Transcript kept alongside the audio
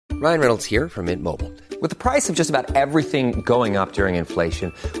Ryan Reynolds here from Mint Mobile. With the price of just about everything going up during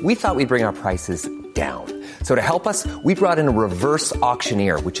inflation, we thought we'd bring our prices down. So to help us, we brought in a reverse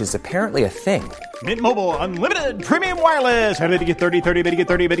auctioneer, which is apparently a thing. Mint Mobile Unlimited Premium Wireless. How to get 30, 30, bit to get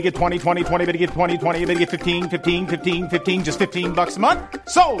 30, bit to get 20, 20, 20, bit to get 20, 20, bit to get 15, 15, 15, 15, just $15 a month?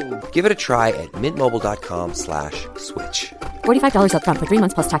 Sold! Give it a try at mintmobile.com/switch. $45 up front for 3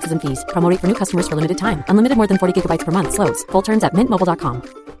 months plus taxes and fees. Promo rate for new customers for limited time. Unlimited more than 40 gigabytes per month. Slows full terms at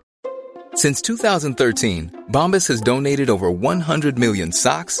mintmobile.com. Since 2013, Bombas has donated over 100 million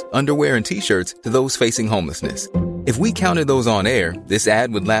socks, underwear, and T-shirts to those facing homelessness. If we counted those on air, this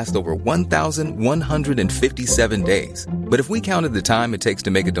ad would last over 1,157 days. But if we counted the time it takes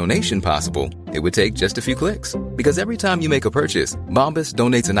to make a donation possible, it would take just a few clicks. Because every time you make a purchase, Bombas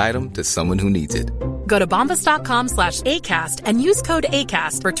donates an item to someone who needs it. Go to bombas.com/ACAST and use code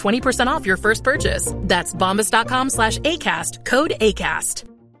ACAST for 20% off your first purchase. That's bombas.com/ACAST, code ACAST.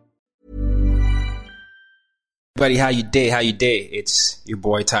 Buddy, how you day? It's your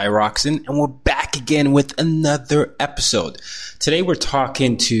boy Ty Roxon, and we're back again with another episode. Today we're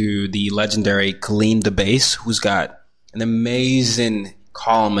talking to the legendary Colleen DeBase, who's got an amazing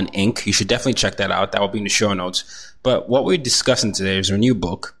column in Inc. You should definitely check that out. That will be in the show notes. But what we're discussing today is her new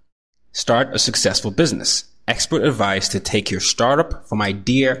book, Start a Successful Business, Expert Advice to Take Your Startup from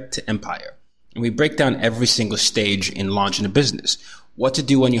Idea to Empire. And we break down every single stage in launching a business. What to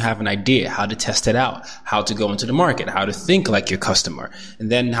do when you have an idea, how to test it out, how to go into the market, how to think like your customer, and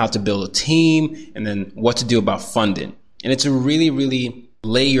then how to build a team, and then what to do about funding. And it's a really, really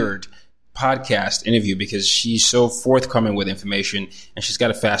layered podcast interview because she's so forthcoming with information, and she's got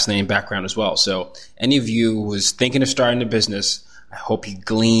a fascinating background as well. So any of you who's thinking of starting a business, I hope you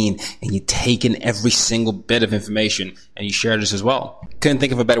glean and you take in every single bit of information and you share this as well. Couldn't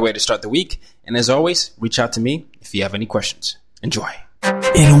think of a better way to start the week. And as always, reach out to me if you have any questions. Enjoy.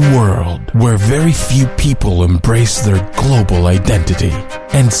 In a world where very few people embrace their global identity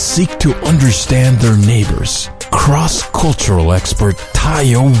and seek to understand their neighbors, cross-cultural expert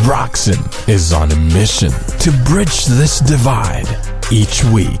Tayo Roxon is on a mission to bridge this divide. Each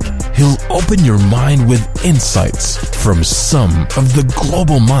week, he'll open your mind with insights from some of the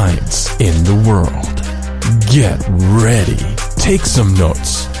global minds in the world. Get ready, take some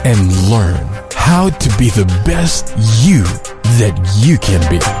notes, and learn how to be the best you that you can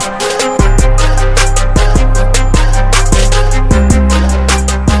be.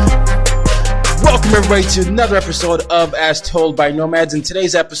 Welcome everybody to another episode of As Told by Nomads, and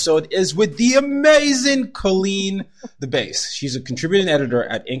today's episode is with the amazing Colleen DeBase. She's a contributing editor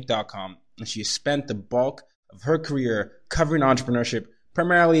at Inc.com, and she has spent the bulk of her career covering entrepreneurship,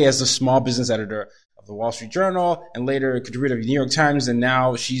 primarily as a small business editor of the Wall Street Journal, and later a contributor of the New York Times, and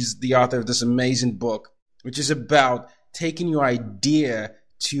now she's the author of this amazing book, which is about taking your idea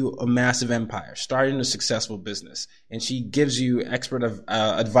to a massive empire, starting a successful business. And she gives you expert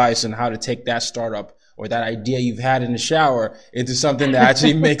advice on how to take that startup or that idea you've had in the shower into something that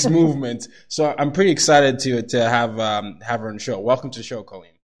actually makes movement. So I'm pretty excited to have her on the show. Welcome to the show,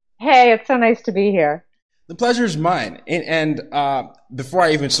 Colleen. Hey, it's so nice to be here. The pleasure is mine. And before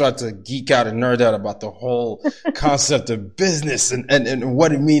I even start to geek out and nerd out about the whole concept of business and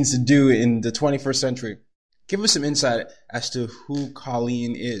what it means to do in the 21st century, give us some insight as to who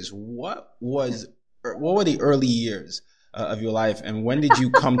Colleen is. What were the early years of your life, and when did you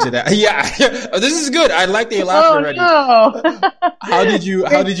come to that? Yeah, this is good. I like that you laughed already. No. How did you?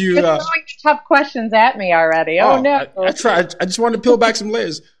 You're throwing tough questions at me already. Oh no! I tried. I just wanted to peel back some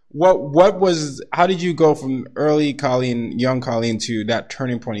layers. How did you go from early Colleen, young Colleen, to that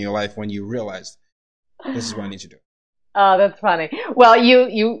turning point in your life when you realized this is what I need to do? Oh, that's funny. Well,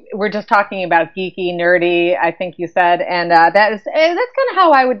 you were just talking about geeky, nerdy, I think you said, and that's kind of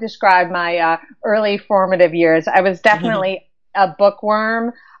how I would describe my early formative years. I was definitely a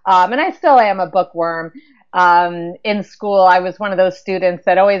bookworm, and I still am a bookworm. In school, I was one of those students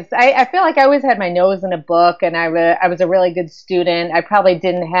that I feel like I always had my nose in a book, and I was a really good student. I probably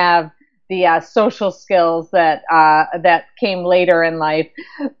didn't have the social skills that came later in life,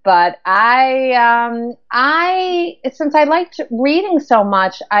 but since I liked reading so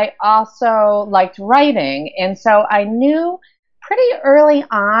much, I also liked writing, and so I knew pretty early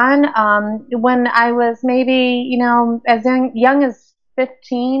on, when I was maybe as young as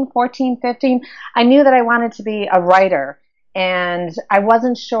 15, I knew that I wanted to be a writer, and I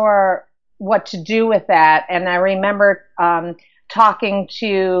wasn't sure what to do with that. And I remember talking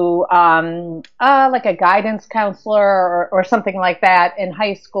to like a guidance counselor or something like that in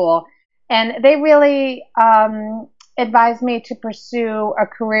high school, and they really advised me to pursue a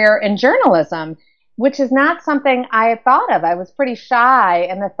career in journalism. which is not something I had thought of. I was pretty shy,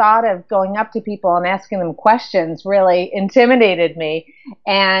 and the thought of going up to people and asking them questions really intimidated me.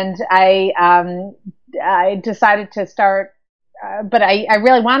 And I decided to start, but I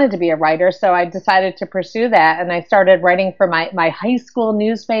really wanted to be a writer, so I decided to pursue that. And I started writing for my high school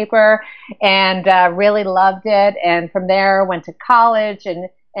newspaper, and really loved it. And from there, went to college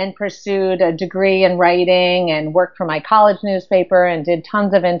and pursued a degree in writing and worked for my college newspaper and did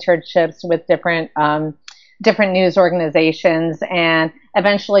tons of internships with different news organizations, and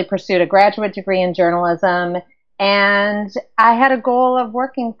eventually pursued a graduate degree in journalism. And I had a goal of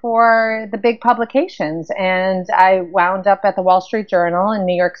working for the big publications, and I wound up at the Wall Street Journal in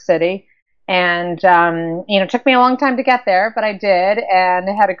New York City. And, it took me a long time to get there, but I did, and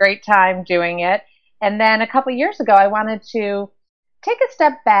had a great time doing it. And then a couple of years ago, I wanted to take a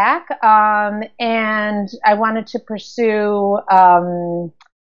step back, and I wanted to pursue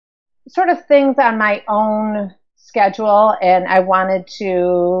sort of things on my own schedule, and I wanted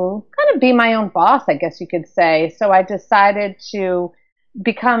to kind of be my own boss, I guess you could say. So I decided to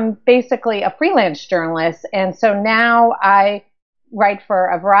become basically a freelance journalist, and so now I write for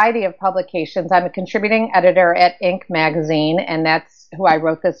a variety of publications. I'm a contributing editor at Inc. magazine, and that's who I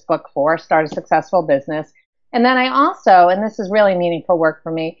wrote this book for, Start a Successful Business. And then I also, and this is really meaningful work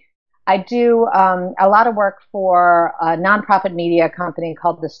for me, I do a lot of work for a nonprofit media company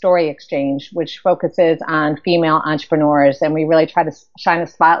called The Story Exchange, which focuses on female entrepreneurs. And we really try to shine a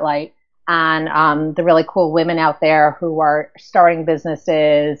spotlight on the really cool women out there who are starting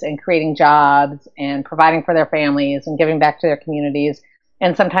businesses and creating jobs and providing for their families and giving back to their communities.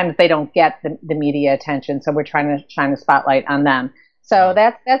 And sometimes they don't get the media attention, so we're trying to shine a spotlight on them. So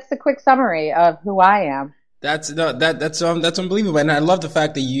that's the quick summary of who I am. That's unbelievable, and I love the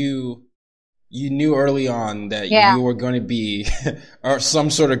fact that you knew early on that you were going to be or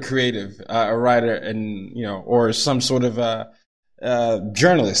some sort of creative, a writer, and or some sort of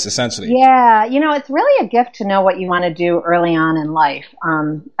journalist, essentially. Yeah, it's really a gift to know what you want to do early on in life.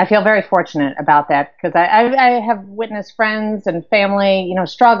 I feel very fortunate about that because I have witnessed friends and family,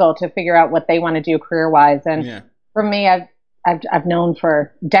 struggle to figure out what they want to do career-wise, and for me, I've known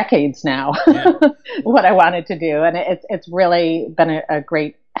for decades now what I wanted to do, and it's really been a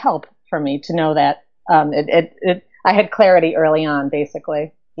great help for me to know that I had clarity early on,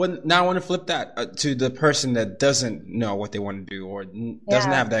 basically. Well, now I want to flip that to the person that doesn't know what they want to do or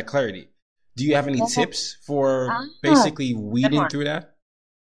doesn't have that clarity. Do you have any tips for basically weeding through that?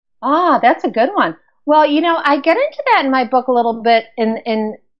 That's a good one. Well, I get into that in my book a little bit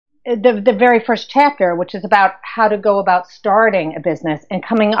in the very first chapter, which is about how to go about starting a business and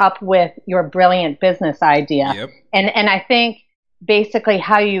coming up with your brilliant business idea. Yep. And I think basically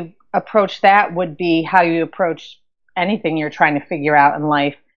how you approach that would be how you approach anything you're trying to figure out in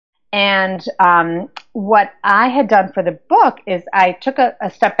life. And what I had done for the book is I took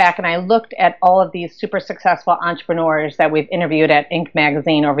a step back and I looked at all of these super successful entrepreneurs that we've interviewed at Inc.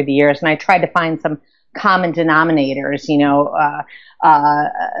 magazine over the years, and I tried to find some common denominators,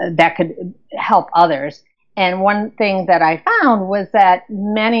 that could help others. And one thing that I found was that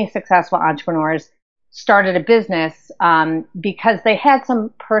many successful entrepreneurs started a business because they had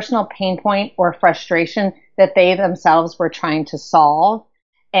some personal pain point or frustration that they themselves were trying to solve.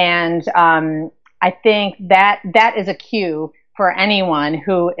 And I think that is a cue for anyone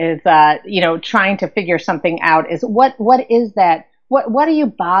who is, trying to figure something out is what is that? What are you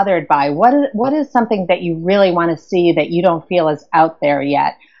bothered by? What is something that you really want to see that you don't feel is out there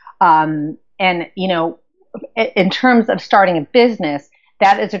yet? And, in terms of starting a business,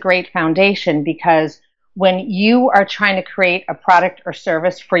 that is a great foundation because when you are trying to create a product or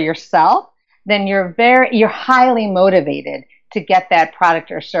service for yourself, then you're highly motivated to get that product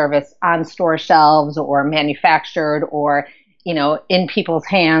or service on store shelves or manufactured or, in people's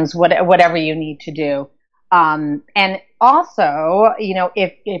hands, whatever you need to do. And also,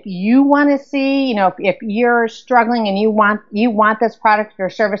 if you want to see, if you're struggling and you want this product or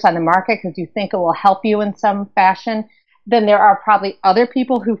service on the market because you think it will help you in some fashion, then there are probably other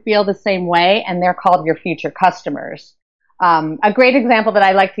people who feel the same way, and they're called your future customers. A great example that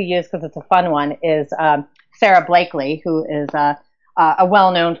I like to use because it's a fun one is Sarah Blakely, who is a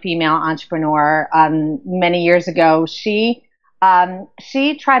well-known female entrepreneur. Many years ago, she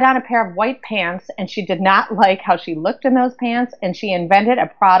tried on a pair of white pants and she did not like how she looked in those pants, and she invented a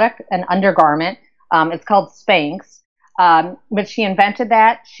product, an undergarment. It's called Spanx. But she invented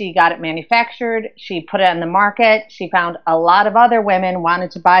that. She got it manufactured. She put it on the market. She found a lot of other women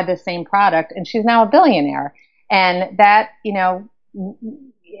wanted to buy the same product, and she's now a billionaire. And that,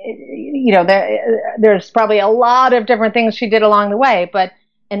 there's probably a lot of different things she did along the way, but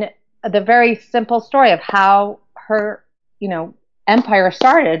the very simple story of how her, empire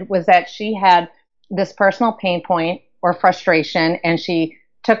started was that she had this personal pain point or frustration, and she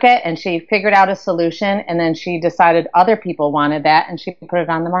took it and she figured out a solution, and then she decided other people wanted that, and she put it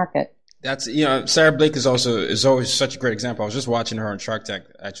on the market. That's, Sarah Blake is always such a great example. I was just watching her on Shark Tank,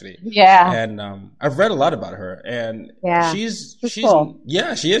 actually. Yeah. And I've read a lot about her, and she's cool.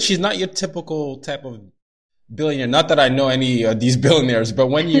 Yeah, she is. She's not your typical type of billionaire. Not that I know any of these billionaires, but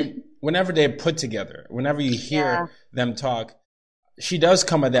whenever they put together, whenever you hear them talk, she does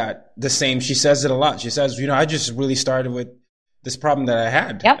come at that the same. She says it a lot. She says, I just really started with this problem that I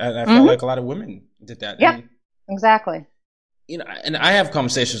had. Yep. And I felt like a lot of women did that. Yeah, exactly. And I have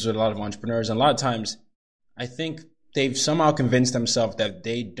conversations with a lot of entrepreneurs, and a lot of times I think they've somehow convinced themselves that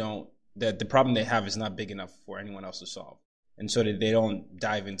that the problem they have is not big enough for anyone else to solve. And so they don't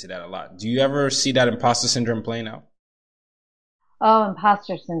dive into that a lot. Do you ever see that imposter syndrome playing out? Oh,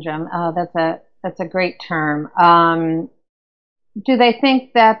 imposter syndrome. Oh, that's a great term. Do they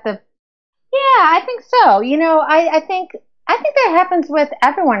think that yeah, I think so. I think that happens with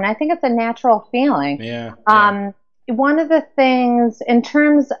everyone. I think it's a natural feeling. Yeah. One of the things in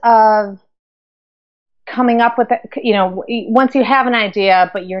terms of coming up with once you have an idea,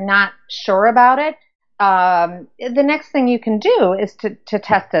 but you're not sure about it, the next thing you can do is to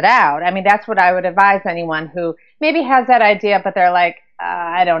test it out. I mean, that's what I would advise anyone who maybe has that idea, but they're like,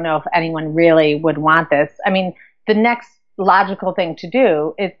 I don't know if anyone really would want this. I mean, the next logical thing to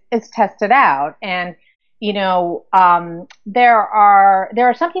do is test it out. And there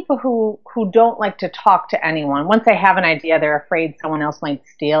are some people who don't like to talk to anyone. Once they have an idea, they're afraid someone else might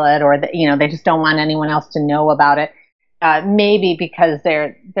steal it, or they just don't want anyone else to know about it. Maybe because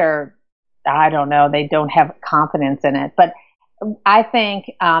they're I don't know, they don't have confidence in it. But I think,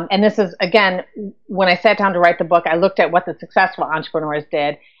 and this is again, when I sat down to write the book, I looked at what the successful entrepreneurs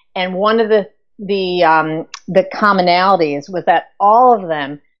did, and one of the commonalities was that all of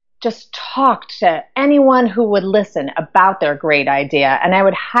them just talked to anyone who would listen about their great idea. And I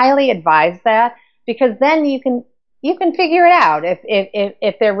would highly advise that, because then you can figure it out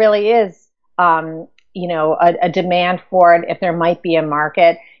if there really is, a demand for it, if there might be a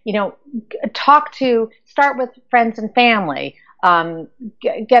market. Start with friends and family,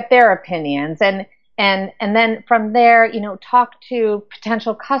 get their opinions, and then from there, talk to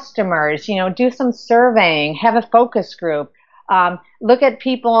potential customers, do some surveying, have a focus group. Look at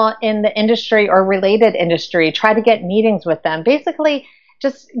people in the industry or related industry, try to get meetings with them. Basically,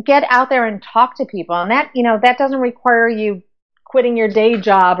 just get out there and talk to people. And that doesn't require you quitting your day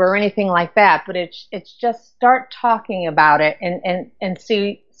job or anything like that, but it's just start talking about it and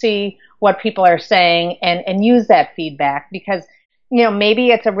see what people are saying and use that feedback, because maybe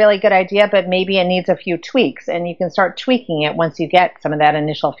it's a really good idea, but maybe it needs a few tweaks, and you can start tweaking it once you get some of that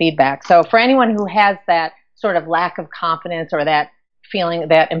initial feedback. So for anyone who has that sort of lack of confidence or that feeling,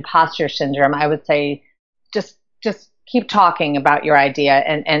 that imposter syndrome, I would say just keep talking about your idea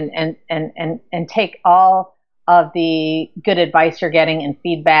and take all of the good advice you're getting and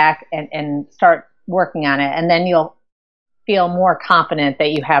feedback and start working on it. And then you'll feel more confident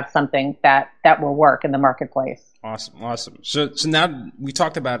that you have something that will work in the marketplace. Awesome. So now we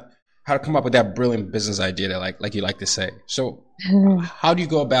talked about how to come up with that brilliant business idea that like you like to say. So how do you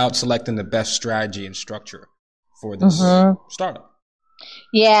go about selecting the best strategy and structure for this startup?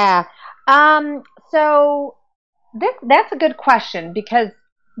 Yeah. So that's a good question, because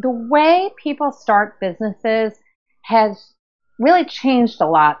the way people start businesses has really changed a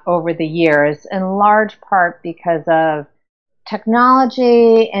lot over the years, in large part because of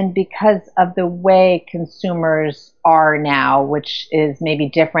technology and because of the way consumers are now, which is maybe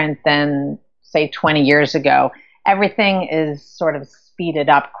different than, say, 20 years ago. Everything is sort of speeded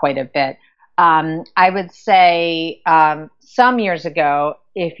up quite a bit. I would say some years ago,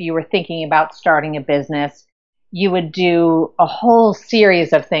 if you were thinking about starting a business, you would do a whole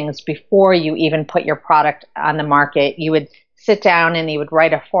series of things before you even put your product on the market. You would sit down and you would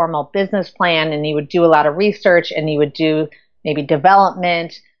write a formal business plan, and you would do a lot of research, and you would do maybe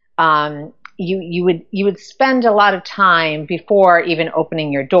development. You would spend a lot of time before even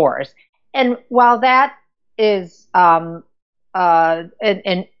opening your doors. And while that is, there's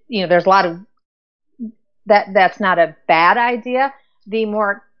a lot of that's not a bad idea. The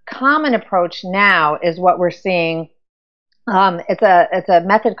more common approach now is what we're seeing. It's a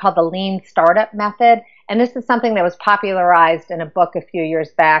method called the Lean Startup Method. And this is something that was popularized in a book a few years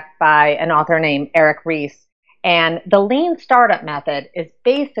back by an author named Eric Ries. And the Lean Startup Method is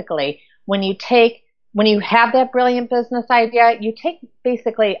basically when you have that brilliant business idea, you take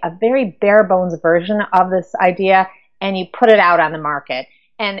basically a very bare bones version of this idea and you put it out on the market.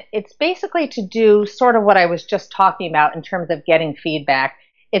 And it's basically to do sort of what I was just talking about in terms of getting feedback.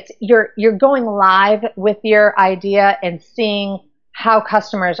 It's you're going live with your idea and seeing how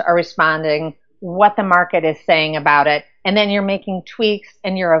customers are responding, what the market is saying about it, and then you're making tweaks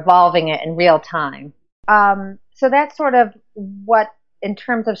and you're evolving it in real time. So that's sort of what, in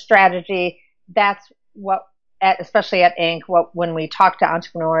terms of strategy, that's what, especially at Inc., when we talk to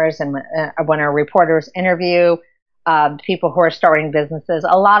entrepreneurs and when our reporters interview people who are starting businesses,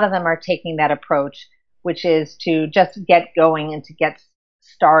 a lot of them are taking that approach, which is to just get going and to get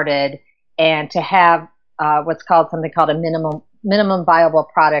started and to have something called a minimum viable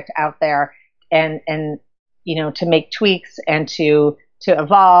product out there, and to make tweaks and to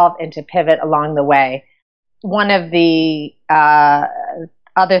evolve and to pivot along the way. One of the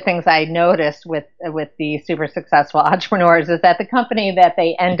other things I noticed with the super successful entrepreneurs is that the company that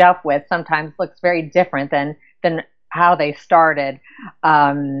they end up with sometimes looks very different than how they started.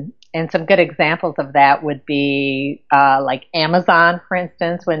 And some good examples of that would be like Amazon, for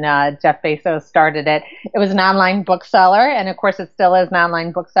instance. When Jeff Bezos started it, it was an online bookseller, and of course it still is an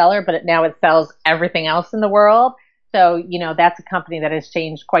online bookseller, but now it sells everything else in the world. So, that's a company that has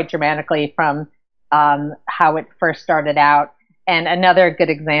changed quite dramatically from how it first started out. And another good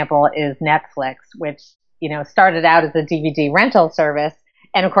example is Netflix, which, started out as a DVD rental service.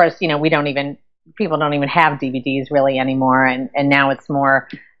 And of course, people don't even have DVDs really anymore. And now it's more,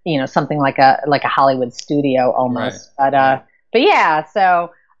 something like a Hollywood studio almost. Right. But yeah,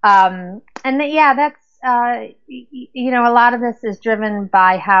 so, that's, a lot of this is driven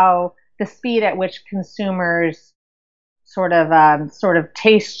by how the speed at which consumers sort of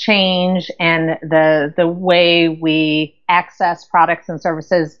taste change, and the way we access products and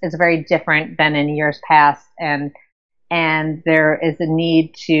services is very different than in years past. And there is a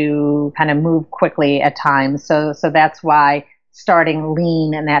need to kind of move quickly at times. So that's why starting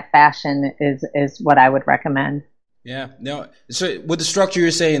lean in that fashion is what I would recommend. Yeah. No. So with the structure,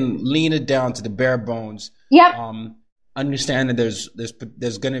 you're saying lean it down to the bare bones. Yep. Understand that there's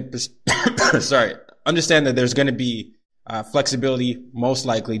going to understand that there's going to be flexibility, most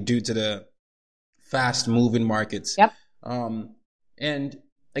likely due to the fast moving markets. Yep. And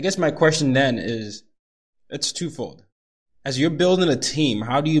I guess my question then is, it's twofold. As you're building a team,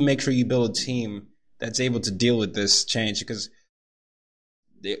 how do you make sure you build a team that's able to deal with this change? Because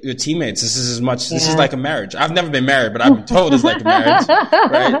your teammates, this is like a marriage. I've never been married, but I've been told it's like a marriage,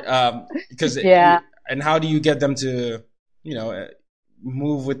 right? And how do you get them to,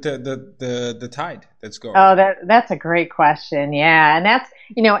 move with the tide that's going? Oh, that's a great question. Yeah. And that's,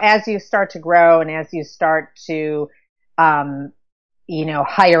 as you start to grow and as you start to,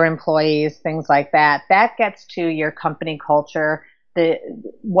 hire employees, things like that gets to your company culture,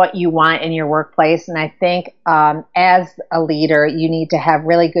 what you want in your workplace. And I think, as a leader, you need to have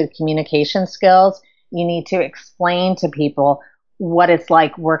really good communication skills. You need to explain to people what it's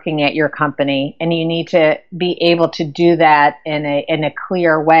like working at your company, and you need to be able to do that in a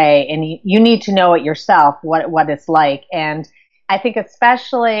clear way. And you need to know it yourself, what it's like. And I think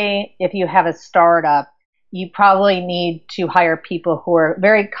especially if you have a startup, you probably need to hire people who are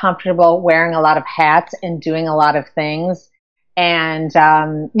very comfortable wearing a lot of hats and doing a lot of things. And,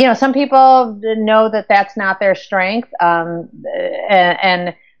 some people know that that's not their strength. And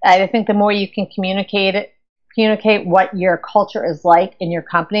I think the more you can communicate what your culture is like in your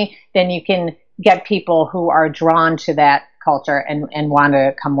company, then you can get people who are drawn to that culture and want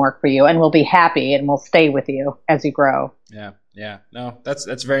to come work for you and will be happy and will stay with you as you grow. Yeah. Yeah. No,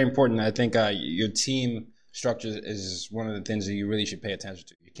 that's very important. I think, your team structure is one of the things that you really should pay attention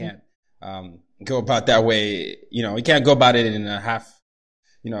to. You can't, go about that way. You can't go about it in a half,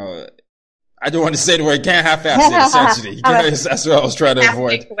 I don't want to say the word can't half-ass it, essentially. That's what I was trying to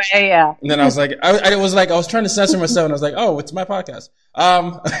avoid. Yeah. And then I was like, I was trying to censor myself, and I was like, oh, it's my podcast.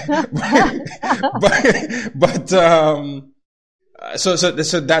 So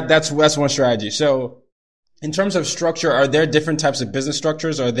that's one strategy. So in terms of structure, are there different types of business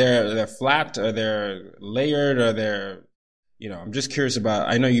structures? Are they're flat? Are they layered? Are there, I'm just curious about,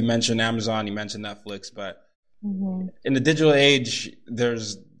 I know you mentioned Amazon, you mentioned Netflix, but in the digital age,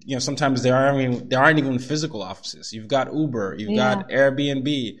 there's, sometimes there aren't even physical offices. You've got Uber, you've got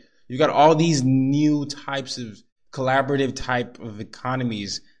Airbnb, you've got all these new types of collaborative type of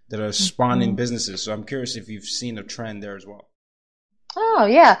economies that are spawning businesses. So I'm curious if you've seen a trend there as well. Oh,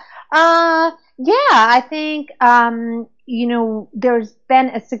 yeah. I think, there's been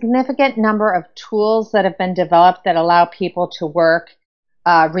a significant number of tools that have been developed that allow people to work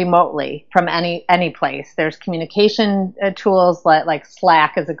remotely from any place. There's communication tools like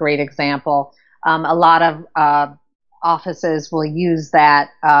Slack is a great example. A lot of offices will use that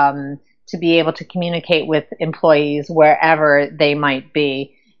to be able to communicate with employees wherever they might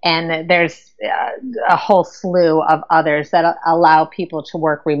be. And there's a whole slew of others that allow people to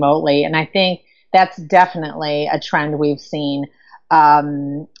work remotely. And I think that's definitely a trend we've seen.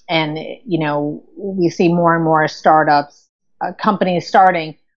 And, we see more and more startups, companies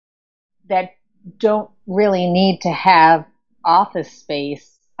starting that don't really need to have office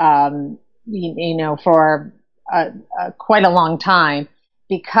space, for quite a long time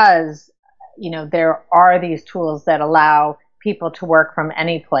because, there are these tools that allow people to work from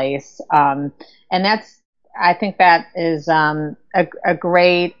any place. And I think that is a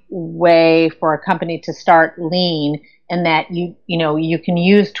great way for a company to start lean, in that you can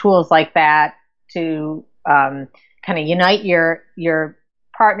use tools like that to kind of unite your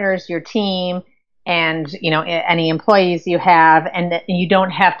partners, your team, and any employees you have, and you don't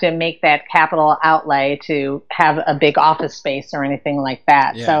have to make that capital outlay to have a big office space or anything like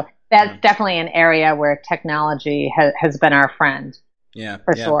that. Yeah. So that's definitely an area where technology has been our friend. Yeah,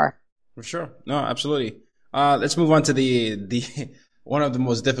 for sure. For sure. No, absolutely. Let's move on to the one of the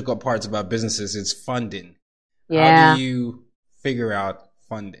most difficult parts about businesses is funding. Yeah. How do you figure out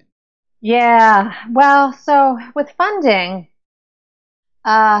funding? Yeah. Well, so with funding,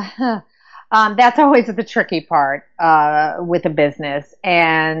 that's always the tricky part with a business.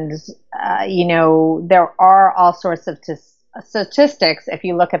 And, there are all sorts of statistics, if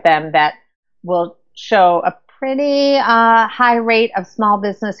you look at them, that will show a pretty high rate of small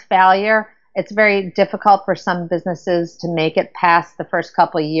business failure. It's very difficult for some businesses to make it past the first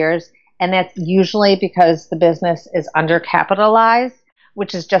couple of years. And that's usually because the business is undercapitalized,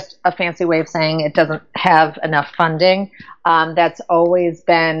 which is just a fancy way of saying it doesn't have enough funding. That's always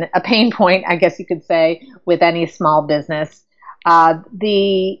been a pain point, I guess you could say, with any small business.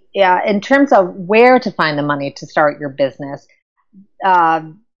 In terms of where to find the money to start your business,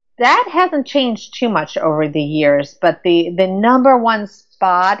 that hasn't changed too much over the years. But the number one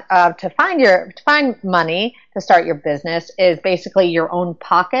spot to find money to start your business is basically your own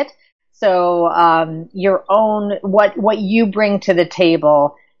pocket. So your own what you bring to the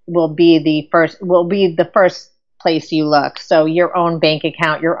table will be the first place you look. So your own bank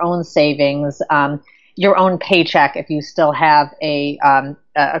account, your own savings, your own paycheck if you still have a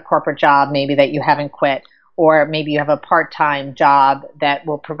corporate job maybe that you haven't quit, or maybe you have a part-time job that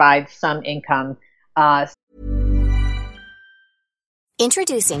will provide some income.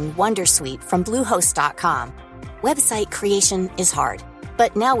 Introducing Wondersuite from Bluehost.com. Website creation is hard.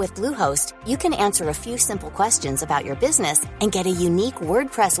 But now with Bluehost, you can answer a few simple questions about your business and get a unique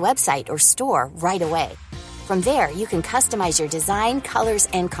WordPress website or store right away. From there, you can customize your design, colors,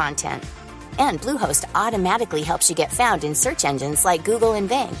 and content. And Bluehost automatically helps you get found in search engines like Google and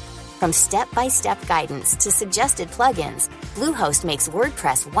Bing. From step-by-step guidance to suggested plugins, Bluehost makes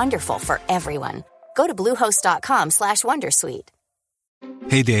WordPress wonderful for everyone. Go to Bluehost.com/Wondersuite.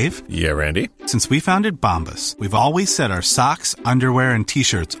 Hey, Dave. Yeah, Randy. Since we founded Bombas, we've always said our socks, underwear, and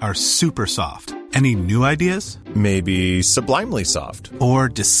T-shirts are super soft. Any new ideas? Maybe sublimely soft. Or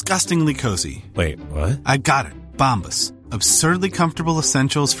disgustingly cozy. Wait, what? I got it. Bombas. Absurdly comfortable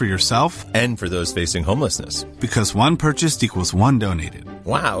essentials for yourself and for those facing homelessness. Because one purchased equals one donated.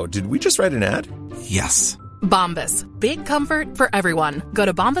 Wow, did we just write an ad? Yes. Bombas. Big comfort for everyone. Go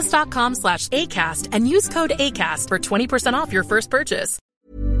to bombas.com/ACAST and use code ACAST for 20% off your first purchase.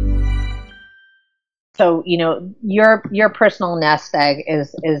 So, your personal nest egg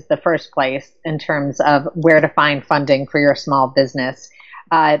is the first place in terms of where to find funding for your small business.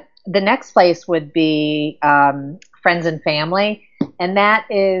 The next place would be friends and family. And that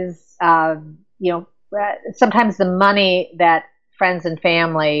is, sometimes the money that friends and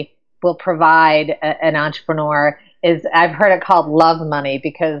family will provide an entrepreneur is, I've heard it called love money,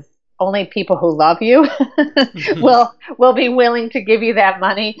 because only people who love you will be willing to give you that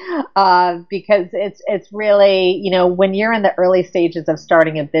money, because it's really, when you're in the early stages of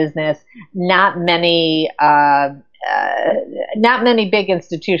starting a business, not many big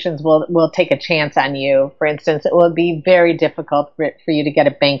institutions will take a chance on you. For instance, it will be very difficult for you to get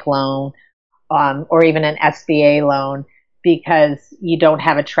a bank loan, or even an SBA loan, because you don't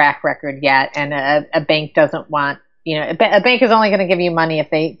have a track record yet, and a bank doesn't want, a bank is only going to give you money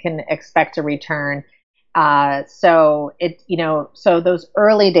if they can expect a return. So those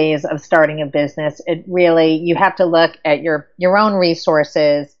early days of starting a business, it really, you have to look at your own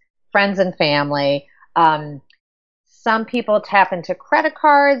resources, friends and family. Some people tap into credit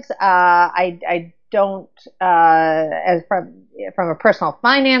cards. I don't, as from a personal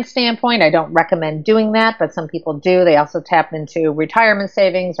finance standpoint, I don't recommend doing that, but some people do. They also tap into retirement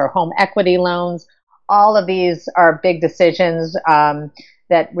savings or home equity loans. all of these are big decisions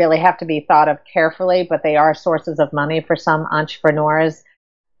that really have to be thought of carefully, but they are sources of money for some entrepreneurs.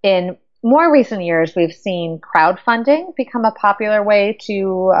 In more recent years, we've seen crowdfunding become a popular way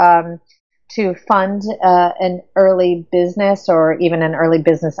to fund an early business or even an early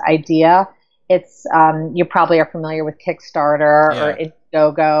business idea. It's you probably are familiar with Kickstarter or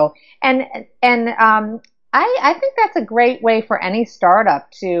Indiegogo, and I think that's a great way for any startup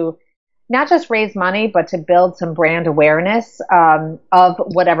to not just raise money, but to build some brand awareness of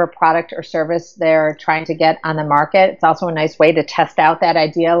whatever product or service they're trying to get on the market. It's also a nice way to test out that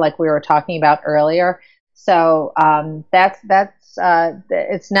idea, like we were talking about earlier. So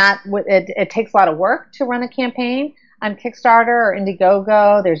it's not. It takes a lot of work to run a campaign on Kickstarter or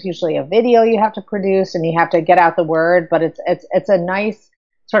Indiegogo. There's usually a video you have to produce, and you have to get out the word. But it's a nice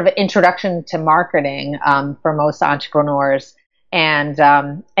sort of introduction to marketing for most entrepreneurs. And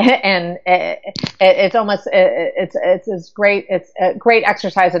it's almost it's great. It's a great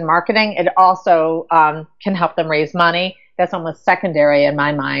exercise in marketing. It also can help them raise money. That's almost secondary in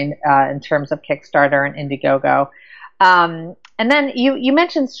my mind in terms of Kickstarter and Indiegogo. And then you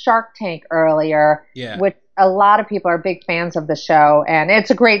mentioned Shark Tank earlier, which a lot of people are big fans of the show, and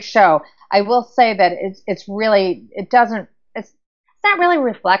it's a great show. I will say that it's not really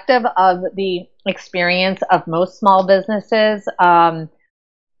reflective of the experience of most small businesses.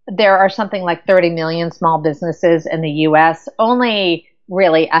 There are something like 30 million small businesses in the U.S. Only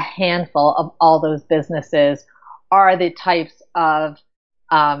really a handful of all those businesses are the types of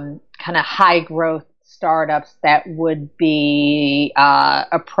kind of high growth startups that would be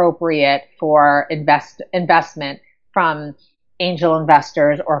appropriate for investment from angel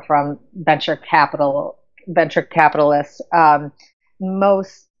investors or from venture capitalists.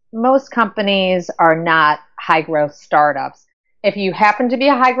 Most companies are not high growth startups. If you happen to be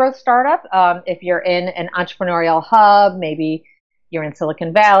a high growth startup, if you're in an entrepreneurial hub, maybe you're in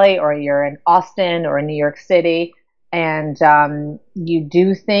Silicon Valley or you're in Austin or in New York City, and you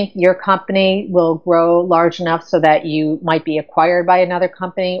do think your company will grow large enough so that you might be acquired by another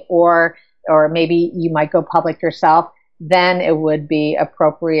company, or maybe you might go public yourself, then it would be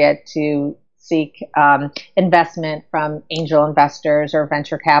appropriate to seek investment from angel investors or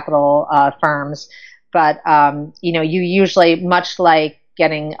venture capital firms. But you usually, much like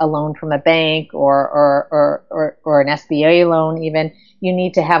getting a loan from a bank or an SBA loan, even, you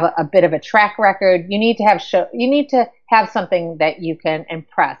need to have a bit of a track record. You need to have something that you can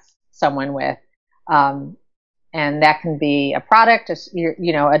impress someone with, and that can be a product, a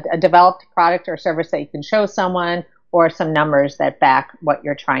developed product or service that you can show someone, or some numbers that back what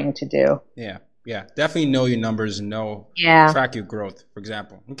you're trying to do. Yeah. Definitely know your numbers and track your growth, for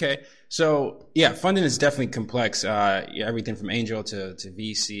example. Okay. So funding is definitely complex. Everything from angel to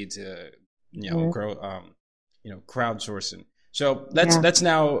VC to, crowdsourcing. So let's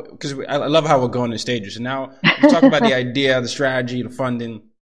now, because I love how we're going in stages. So now we talk about the idea, the strategy, the funding.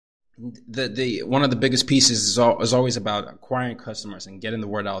 The one of the biggest pieces is always about acquiring customers and getting the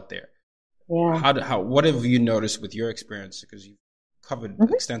word out there. Yeah. What have you noticed with your experience? Because you've covered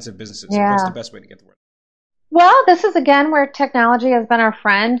extensive businesses. Yeah. So what's the best way to get the word? Well, this is again where technology has been our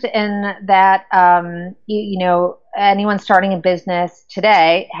friend, in that anyone starting a business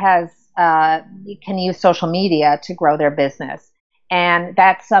today can use social media to grow their business, and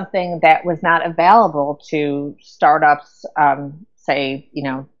that's something that was not available to startups. Say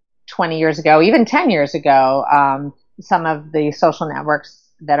 20 years ago, even 10 years ago. Some of the social networks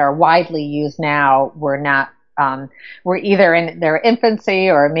that are widely used now were either in their infancy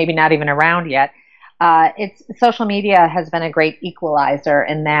or maybe not even around yet. Social media has been a great equalizer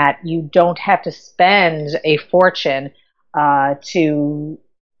in that you don't have to spend a fortune to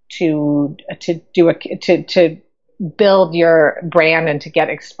build your brand and to get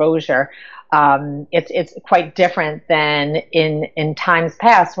exposure. It's quite different than in times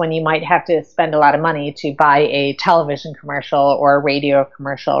past, when you might have to spend a lot of money to buy a television commercial or a radio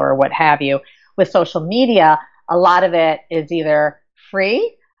commercial or what have you. With social media, a lot of it is either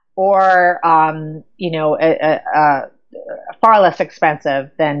free or far less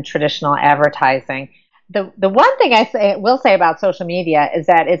expensive than traditional advertising. The one thing I will say about social media is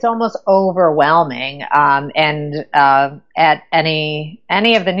that it's almost overwhelming. And at any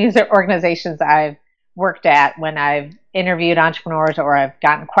of the news organizations I've worked at, when I've interviewed entrepreneurs or I've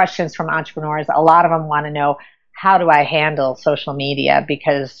gotten questions from entrepreneurs, a lot of them want to know, how do I handle social media?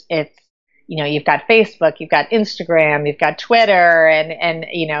 Because it's, you've got Facebook, you've got Instagram, you've got Twitter, and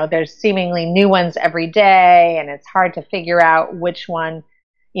there's seemingly new ones every day, and it's hard to figure out which one.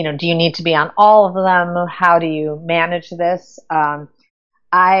 Do you need to be on all of them? How do you manage this?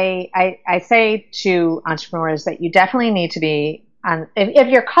 I say to entrepreneurs that you definitely need to be on, if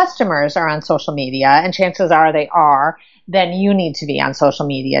your customers are on social media, and chances are they are, then you need to be on social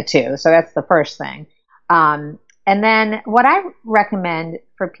media too. So that's the first thing. And then what I recommend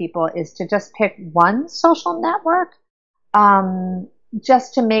for people is to just pick one social network,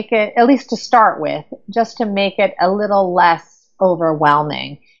 just to make it, at least to start with, just to make it a little less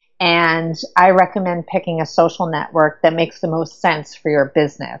overwhelming. And I recommend picking a social network that makes the most sense for your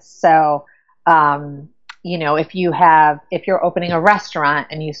business. So, if you're opening a restaurant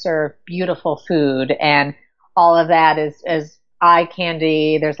and you serve beautiful food and all of that is eye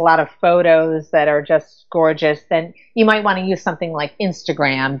candy, there's a lot of photos that are just gorgeous, then you might want to use something like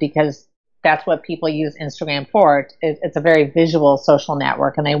Instagram, because that's what people use Instagram for. It's a very visual social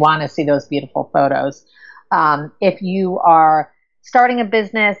network, and they want to see those beautiful photos. If you are starting a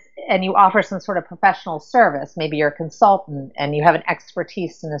business and you offer some sort of professional service, maybe you're a consultant and you have an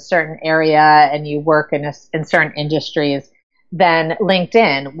expertise in a certain area and you work in certain industries, then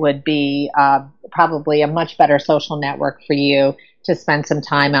LinkedIn would be probably a much better social network for you to spend some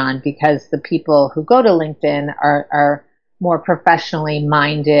time on, because the people who go to LinkedIn are more professionally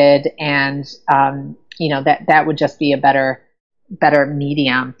minded, and that would just be a better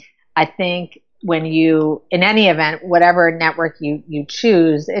medium. I think when you, in any event, whatever network you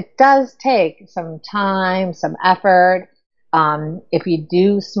choose, it does take some time, some effort. If you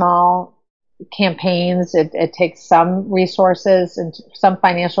do small campaigns, it takes some resources and some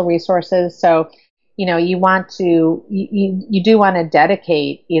financial resources. So, you do want to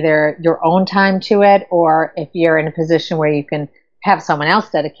dedicate either your own time to it, or if you're in a position where you can have someone else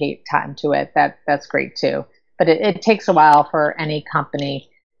dedicate time to it, that's great too. But it takes a while for any company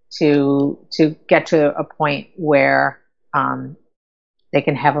to get to a point where they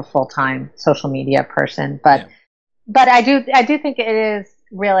can have a full-time social media person. But I do think it is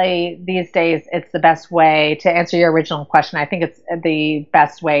really, these days, it's the best way to answer your original question. I think it's the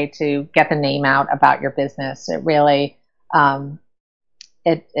best way to get the name out about your business. It really,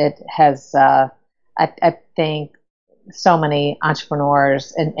 it has, I think so many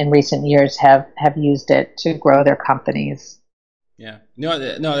entrepreneurs in recent years have used it to grow their companies. Yeah, no,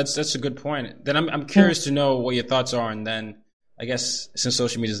 that's a good point. Then I'm curious to know what your thoughts are, and then I guess since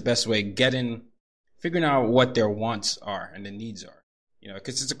social media is the best way, figuring out what their wants are and their needs are.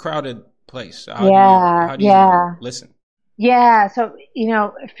 Because it's a crowded place. So how do you listen? Yeah, so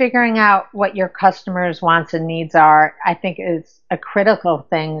figuring out what your customers' wants and needs are, I think, is a critical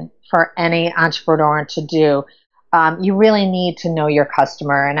thing for any entrepreneur to do. You really need to know your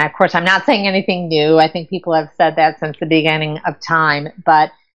customer. And of course, I'm not saying anything new. I think people have said that since the beginning of time.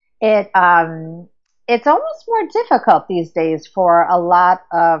 But it's almost more difficult these days for a lot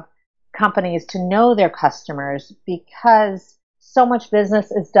of companies to know their customers, because so much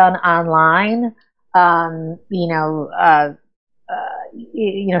business is done online.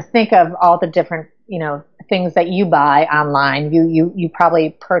 Think of all the different, things that you buy online. You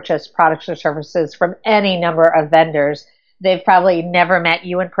probably purchase products or services from any number of vendors. They've probably never met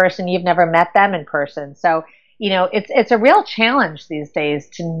you in person. You've never met them in person. So, it's a real challenge these days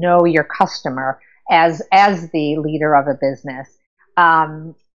to know your customer as the leader of a business.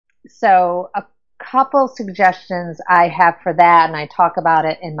 So a couple suggestions I have for that, and I talk about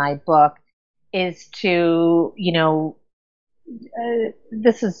it in my book, is to,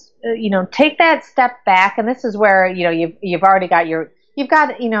 take that step back. And this is where, you've already got your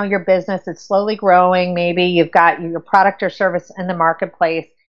business. It's slowly growing. Maybe you've got your product or service in the marketplace.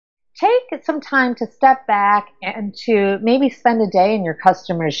 Take some time to step back and to maybe spend a day in your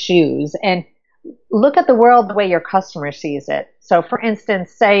customer's shoes and look at the world the way your customer sees it. So, for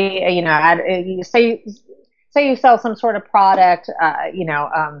instance, say you sell some sort of product.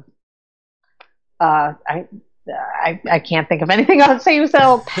 I can't think of anything else. Say you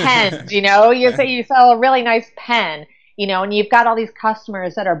sell pens. Say you sell a really nice pen. And you've got all these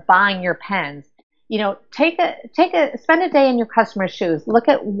customers that are buying your pens. Spend a day in your customer's shoes. Look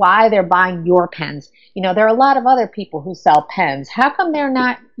at why they're buying your pens. There are a lot of other people who sell pens. How come they're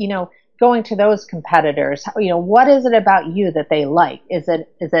not, going to those competitors? What is it about you that they like? Is it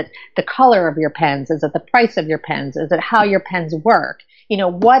the color of your pens? Is it the price of your pens? Is it how your pens work?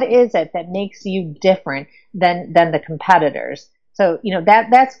 What is it that makes you different than the competitors? So,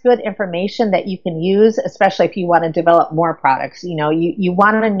 that's good information that you can use, especially if you want to develop more products. You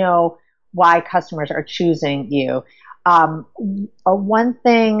want to know why customers are choosing you. One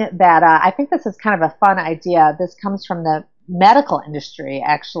thing that I think this is kind of a fun idea. This comes from the medical industry,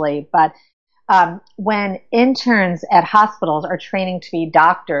 actually, but when interns at hospitals are training to be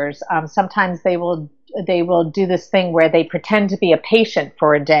doctors, sometimes they will do this thing where they pretend to be a patient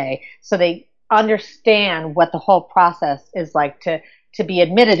for a day, so they understand what the whole process is like to be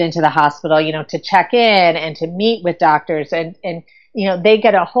admitted into the hospital, to check in and to meet with doctors, and they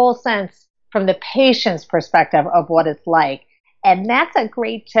get a whole sense from the patient's perspective of what it's like. And that's a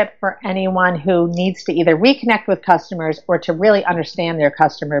great tip for anyone who needs to either reconnect with customers or to really understand their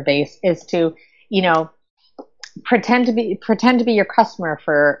customer base, is to, pretend to be your customer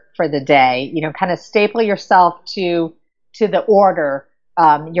for the day, kind of staple yourself to the order,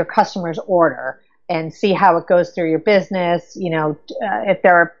 your customer's order, and see how it goes through your business. If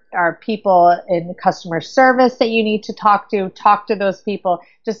there are people in customer service that you need to talk to those people.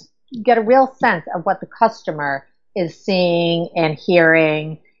 Just get a real sense of what the customer is seeing and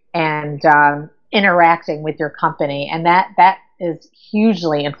hearing and interacting with your company. And that is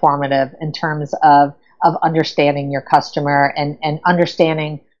hugely informative in terms of understanding your customer and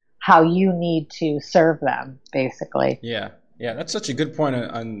understanding how you need to serve them, basically. Yeah, that's such a good point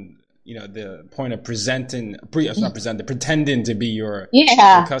on the point of pretending to be your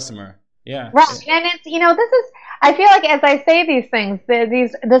customer. Yeah, right. And it's this is, I feel like as I say these things,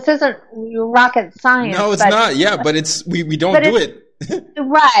 this isn't rocket science. No, it's not. Yeah, but we don't do it.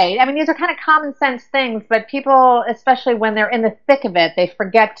 Right. I mean, these are kind of common sense things, but people, especially when they're in the thick of it, they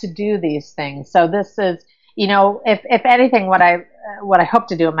forget to do these things. So this is, if anything, what I hope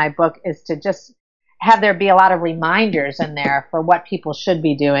to do in my book is to just have there be a lot of reminders in there for what people should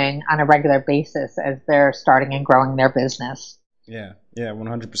be doing on a regular basis as they're starting and growing their business. Yeah,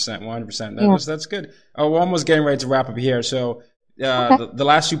 100%. That's good. We're almost getting ready to wrap up here. So the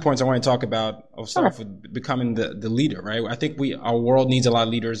last 2 points I want to talk about, I'll start off with becoming the leader, right? I think our world needs a lot of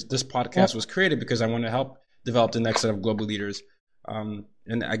leaders. This podcast was created because I want to help develop the next set of global leaders.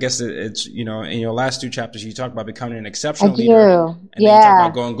 And I guess it's, in your last 2 chapters, you talk about becoming an exceptional leader. And then you talk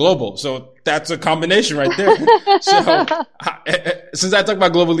about going global. So that's a combination right there. So since I talk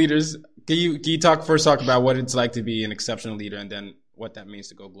about global leaders, can you talk about what it's like to be an exceptional leader and then what that means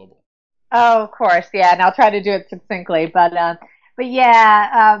to go global? Oh, of course. Yeah. And I'll try to do it succinctly, but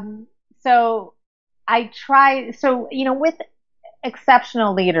so with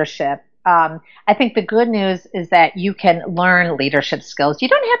exceptional leadership, I think the good news is that you can learn leadership skills. You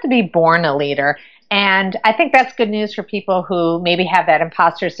don't have to be born a leader. And I think that's good news for people who maybe have that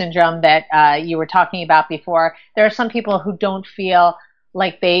imposter syndrome that you were talking about before. There are some people who don't feel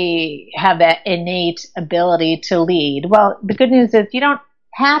like they have that innate ability to lead. Well, the good news is you don't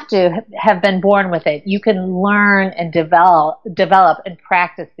have to have been born with it. You can learn and develop and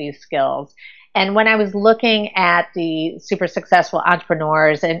practice these skills. And when I was looking at the super successful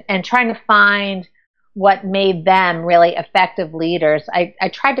entrepreneurs and trying to find what made them really effective leaders, I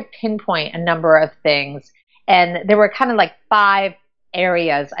tried to pinpoint a number of things. And there were kind of like 5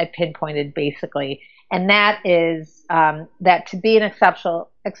 areas I pinpointed basically. And that is that to be an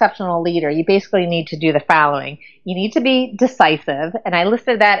exceptional leader, you basically need to do the following. You need to be decisive. And I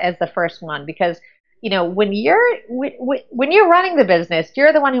listed that as the first one because when you're running the business,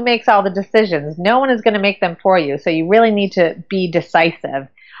 you're the one who makes all the decisions. No one is going to make them for you. So you really need to be decisive.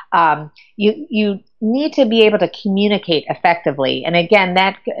 You need to be able to communicate effectively. And again,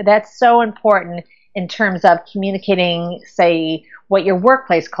 that's so important in terms of communicating, say, what your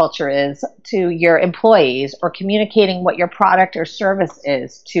workplace culture is to your employees or communicating what your product or service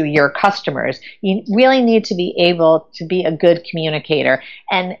is to your customers. You really need to be able to be a good communicator.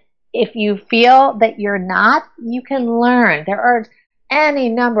 And if you feel that you're not, you can learn. There are any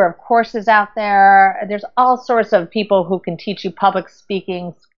number of courses out there. There's all sorts of people who can teach you public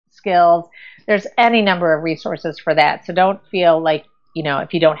speaking skills. There's any number of resources for that. So don't feel like,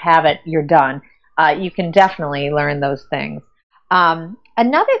 if you don't have it, you're done. You can definitely learn those things.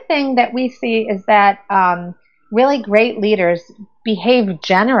 Another thing that we see is that really great leaders behave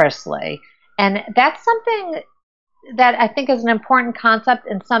generously. And that's something that I think is an important concept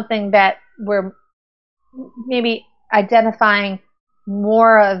and something that we're maybe identifying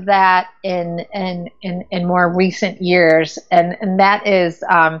more of that in more recent years. And that is,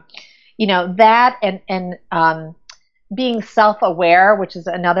 that and being self-aware, which is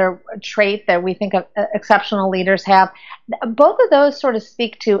another trait that we think of exceptional leaders have. Both of those sort of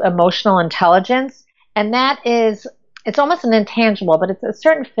speak to emotional intelligence. And that is, it's almost an intangible, but it's a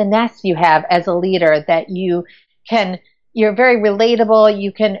certain finesse you have as a leader that you're very relatable.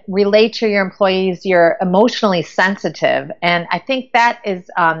 You can relate to your employees. You're emotionally sensitive. And I think that is,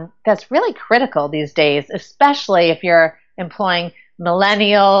 that's really critical these days, especially if you're employing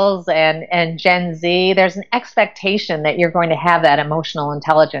millennials and Gen Z. There's an expectation that you're going to have that emotional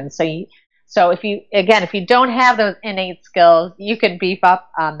intelligence. So if you don't have those innate skills, you can beef up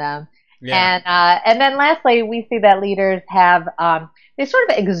on them. And then lastly, we see that leaders have, they sort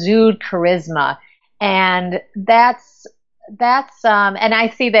of exude charisma. And that's, and I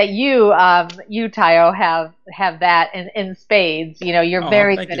see that you, Tayo, have that in spades. You know, you're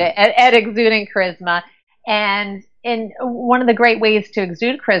very good at exuding charisma. And one of the great ways to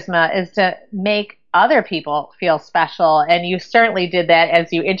exude charisma is to make other people feel special. And you certainly did that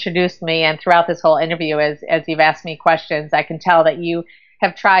as you introduced me, and throughout this whole interview, as you've asked me questions, I can tell that you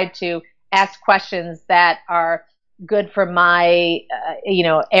have tried to ask questions that are good for my,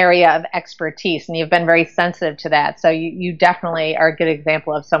 area of expertise. And you've been very sensitive to that. So you definitely are a good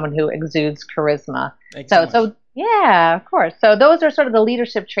example of someone who exudes charisma. So yeah, of course. So those are sort of the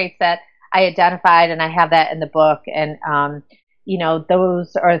leadership traits that I identified, and I have that in the book. And,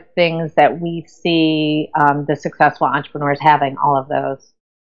 those are things that we see the successful entrepreneurs having, all of those.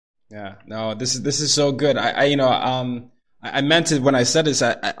 Yeah, no, this is so good. I meant it when I said this.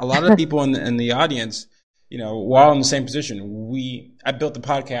 A lot of people in the audience, we're all in the same position. I built the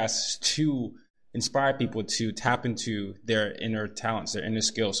podcast to inspire people to tap into their inner talents, their inner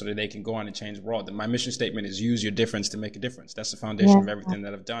skills, so that they can go on and change the world. And my mission statement is use your difference to make a difference. That's the foundation of everything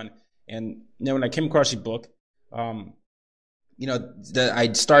that I've done. And when I came across your book, I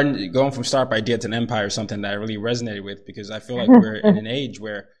started going from startup idea to an empire, something that I really resonated with, because I feel like we're in an age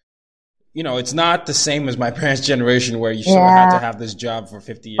where, it's not the same as my parents' generation where you sort of had to have this job for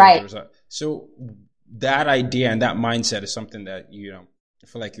 50 years or so. So that idea and that mindset is something that, I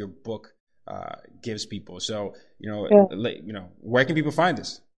feel like your book gives people. So, where can people find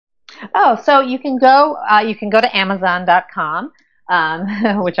this? Oh, so you can go to Amazon.com.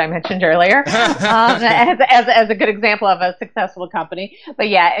 Which I mentioned earlier, as a good example of a successful company. But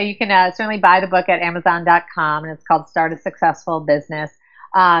yeah, you can certainly buy the book at Amazon.com, and it's called Start a Successful Business.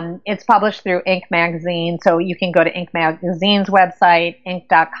 It's published through Inc. magazine, so you can go to Inc. magazine's website,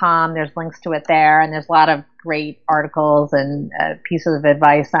 Inc.com. There's links to it there, and there's a lot of great articles and pieces of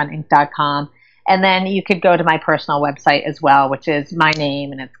advice on Inc.com. And then you could go to my personal website as well, which is my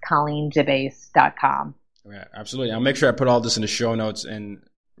name, and it's ColleenDeBase.com. Yeah, absolutely. I'll make sure I put all this in the show notes. And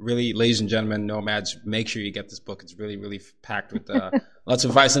really, ladies and gentlemen, nomads, make sure you get this book. It's really, really packed with lots of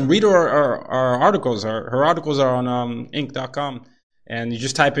advice. And read our articles. Her articles are on Inc.com. And you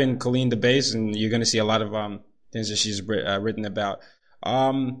just type in Colleen DeBase, and you're going to see a lot of things that she's written about.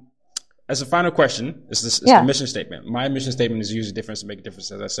 As a final question, it's the mission statement. My mission statement is use a difference to make a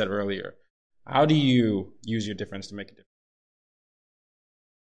difference, as I said earlier. How do you use your difference to make a difference?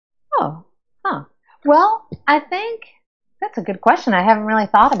 Well, I think that's a good question. I haven't really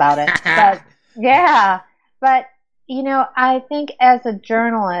thought about it. But yeah, but I think as a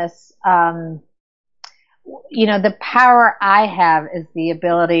journalist, the power I have is the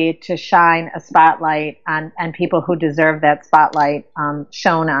ability to shine a spotlight on people who deserve that spotlight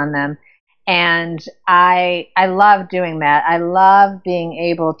shown on them. And I love doing that. I love being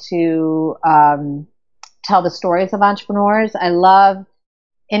able to tell the stories of entrepreneurs. I love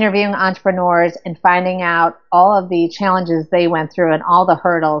interviewing entrepreneurs and finding out all of the challenges they went through and all the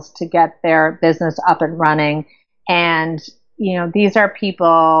hurdles to get their business up and running. And, these are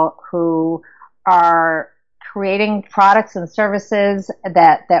people who are creating products and services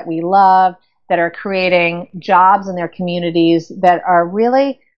that we love, that are creating jobs in their communities, that are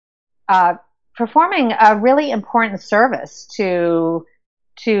really performing a really important service to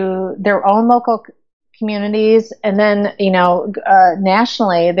their own local communities, and then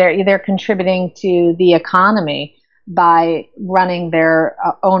nationally they're contributing to the economy by running their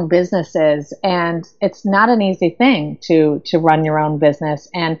own businesses. And it's not an easy thing to run your own business.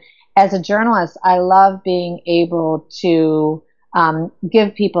 And as a journalist, I love being able to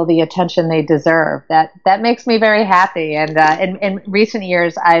give people the attention they deserve. That makes me very happy. And in recent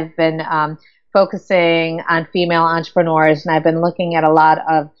years, I've been focusing on female entrepreneurs, and I've been looking at a lot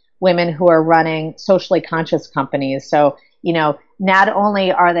of women who are running socially conscious companies. So, not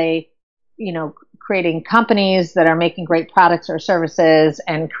only are they, creating companies that are making great products or services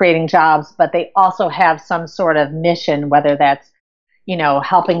and creating jobs, but they also have some sort of mission, whether that's,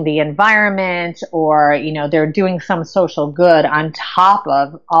 helping the environment, or, they're doing some social good on top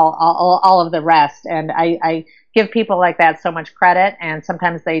of all of the rest. And I give people like that so much credit, and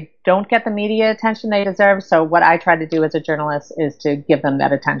sometimes they don't get the media attention they deserve. So what I try to do as a journalist is to give them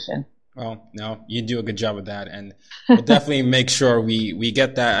that attention. Well, no, you do a good job with that, and we'll definitely make sure we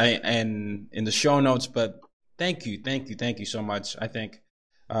get that and in the show notes. But thank you so much. I think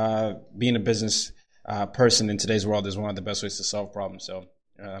being a business person in today's world is one of the best ways to solve problems. So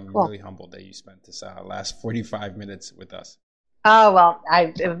I'm really humbled that you spent this last 45 minutes with us. Oh, well,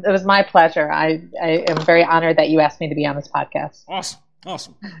 it was my pleasure. I am very honored that you asked me to be on this podcast.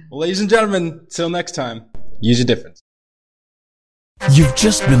 Awesome. Well, ladies and gentlemen, till next time, use your difference. You've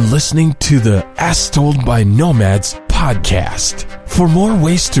just been listening to the As Told by Nomads podcast. For more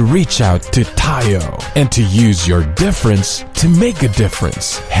ways to reach out to Tayo and to use your difference to make a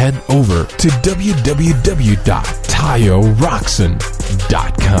difference, head over to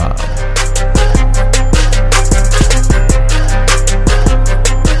www.tayoroxen.com.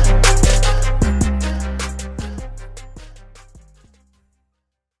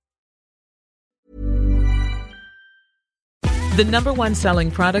 The number one selling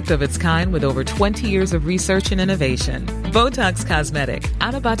product of its kind with over 20 years of research and innovation. Botox Cosmetic,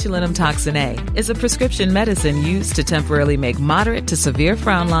 out of botulinum toxin A, is a prescription medicine used to temporarily make moderate to severe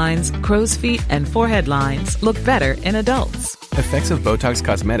frown lines, crow's feet, and forehead lines look better in adults. Effects of Botox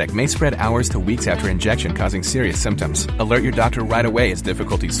Cosmetic may spread hours to weeks after injection, causing serious symptoms. Alert your doctor right away as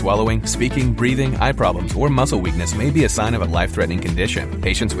difficulty swallowing, speaking, breathing, eye problems, or muscle weakness may be a sign of a life-threatening condition.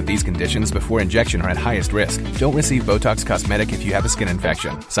 Patients with these conditions before injection are at highest risk. Don't receive Botox Cosmetic if you have a skin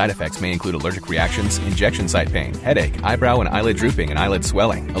infection. Side effects may include allergic reactions, injection site pain, headache, eyebrow and eyelid drooping, and eyelid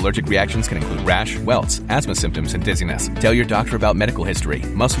swelling. Allergic reactions can include rash, welts, asthma symptoms, and dizziness. Tell your doctor about medical history,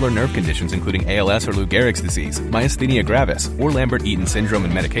 muscle or nerve conditions including ALS or Lou Gehrig's disease, myasthenia gravis, or Lambert-Eaton syndrome,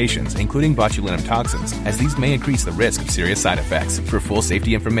 and medications, including botulinum toxins, as these may increase the risk of serious side effects. For full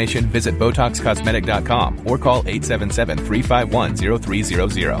safety information, visit BotoxCosmetic.com or call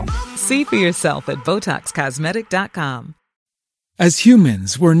 877-351-0300. See for yourself at BotoxCosmetic.com. As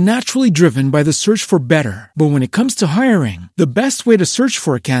humans, we're naturally driven by the search for better. But when it comes to hiring, the best way to search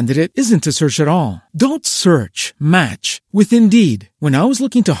for a candidate isn't to search at all. Don't search, match with Indeed. When I was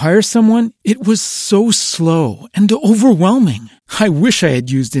looking to hire someone, it was so slow and overwhelming. I wish I had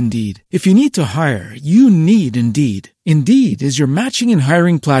used Indeed. If you need to hire, you need Indeed. Indeed is your matching and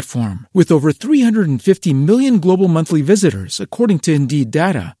hiring platform with over 350 million global monthly visitors, according to Indeed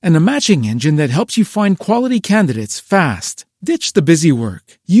data, and a matching engine that helps you find quality candidates fast. Ditch the busy work.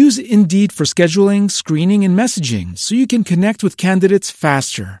 Use Indeed for scheduling, screening, and messaging so you can connect with candidates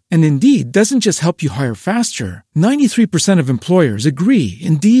faster. And Indeed doesn't just help you hire faster. 93% of employers agree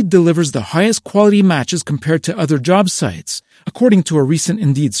Indeed delivers the highest quality matches compared to other job sites, according to a recent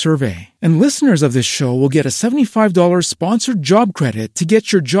Indeed survey. And listeners of this show will get a $75 sponsored job credit to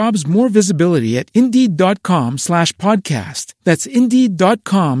get your jobs more visibility at Indeed.com/podcast. That's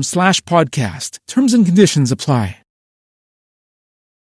Indeed.com/podcast. Terms and conditions apply.